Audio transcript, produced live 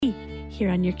here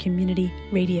on your community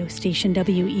radio station,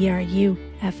 WERU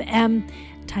FM.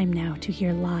 Time now to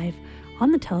hear live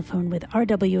on the telephone with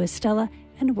R.W. Estella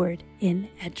and Word in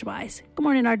Edgewise. Good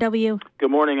morning, R.W.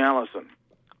 Good morning, Allison.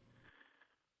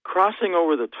 Crossing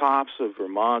over the tops of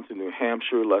Vermont and New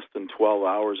Hampshire less than 12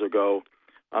 hours ago,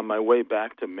 on my way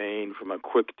back to Maine from a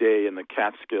quick day in the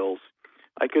Catskills,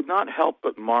 I could not help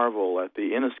but marvel at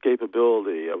the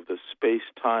inescapability of the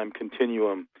space-time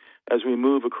continuum as we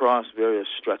move across various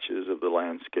stretches of the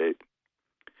landscape.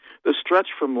 The stretch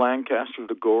from Lancaster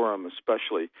to Gorham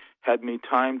especially had me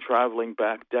time-traveling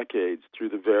back decades through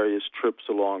the various trips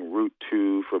along Route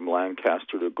 2 from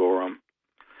Lancaster to Gorham.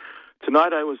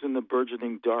 Tonight I was in the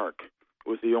burgeoning dark,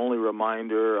 with the only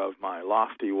reminder of my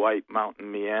lofty white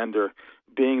mountain meander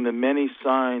being the many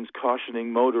signs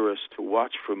cautioning motorists to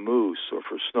watch for moose or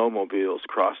for snowmobiles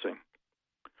crossing.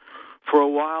 For a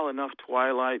while, enough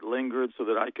twilight lingered so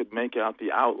that I could make out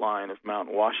the outline of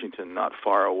Mount Washington not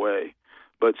far away,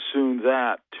 but soon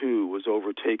that, too, was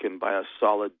overtaken by a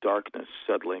solid darkness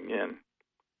settling in.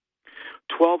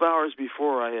 12 hours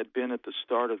before, I had been at the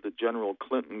start of the General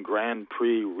Clinton Grand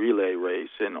Prix relay race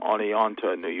in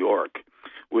Oneonta, New York,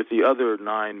 with the other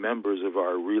 9 members of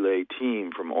our relay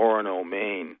team from Orono,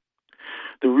 Maine.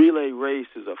 The relay race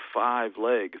is a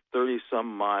 5-leg,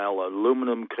 30-some-mile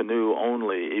aluminum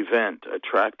canoe-only event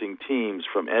attracting teams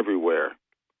from everywhere.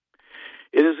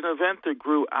 It is an event that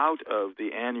grew out of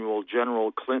the annual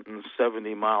General Clinton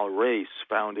 70-mile race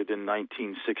founded in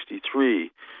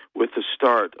 1963, with the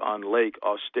start on Lake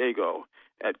Otsego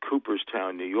at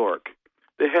Cooperstown, New York,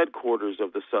 the headwaters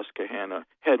of the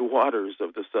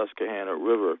Susquehanna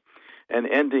River, and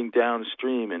ending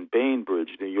downstream in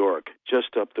Bainbridge, New York,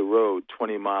 just up the road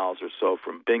 20 miles or so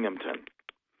from Binghamton.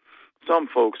 Some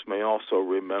folks may also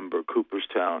remember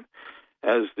Cooperstown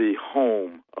as the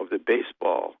home of the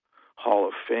Baseball Hall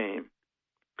of Fame.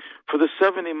 For the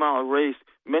 70-mile race,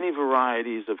 many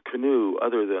varieties of canoe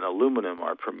other than aluminum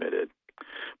are permitted.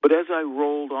 But as I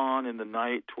rolled on in the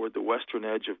night toward the western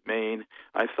edge of Maine,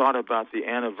 I thought about the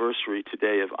anniversary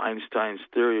today of Einstein's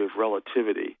theory of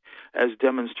relativity, as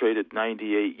demonstrated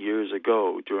 98 years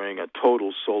ago during a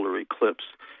total solar eclipse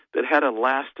that had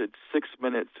lasted 6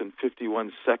 minutes and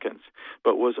 51 seconds,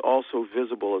 but was also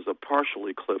visible as a partial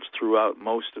eclipse throughout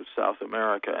most of South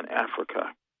America and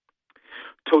Africa.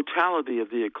 Totality of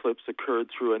the eclipse occurred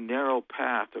through a narrow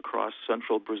path across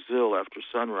central Brazil after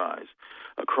sunrise,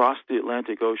 across the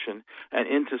Atlantic Ocean, and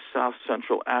into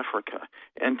south-central Africa,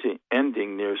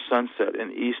 ending near sunset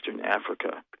in eastern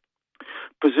Africa.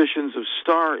 Positions of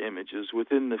star images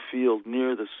within the field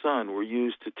near the sun were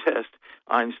used to test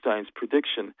Einstein's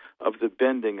prediction of the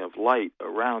bending of light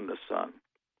around the sun.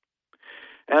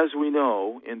 As we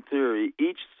know, in theory,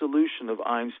 each solution of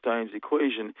Einstein's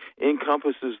equation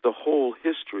encompasses the whole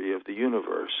history of the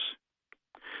universe.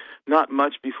 Not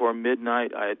much before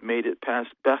midnight, I had made it past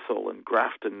Bethel and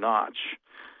Grafton Notch,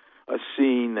 a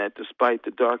scene that, despite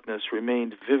the darkness,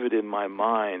 remained vivid in my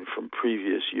mind from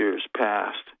previous years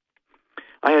past.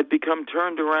 I had become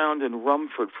turned around in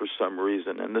Rumford for some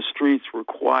reason, and the streets were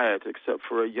quiet except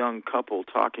for a young couple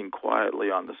talking quietly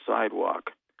on the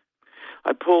sidewalk.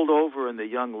 I pulled over and the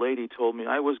young lady told me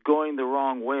I was going the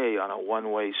wrong way on a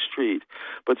one-way street,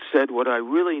 but said what I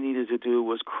really needed to do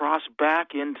was cross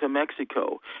back into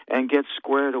Mexico and get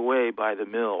squared away by the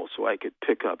mill so I could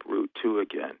pick up Route 2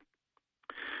 again.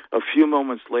 A few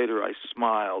moments later, I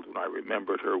smiled when I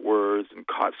remembered her words and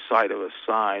caught sight of a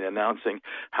sign announcing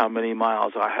how many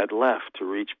miles I had left to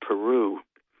reach Peru.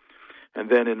 And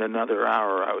then in another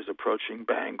hour, I was approaching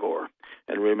Bangor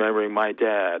and remembering my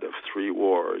dad of 3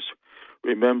 wars,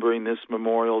 remembering this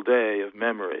Memorial Day of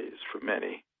memories for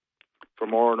many.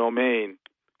 From Orono, Maine,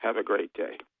 have a great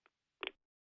day.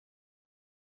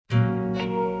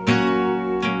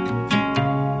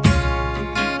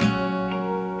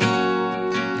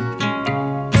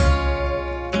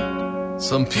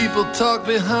 Some people talk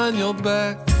behind your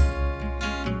back,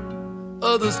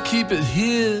 others keep it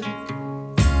hid.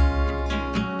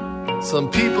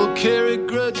 Some people carry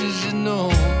grudges, you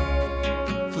know,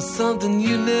 for something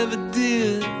you never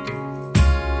did.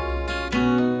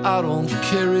 I don't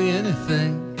carry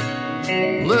anything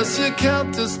unless you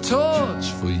count this torch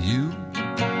for you.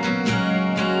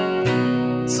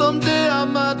 Someday I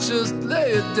might just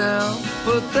lay it down,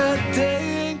 but that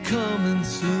day ain't coming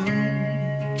soon.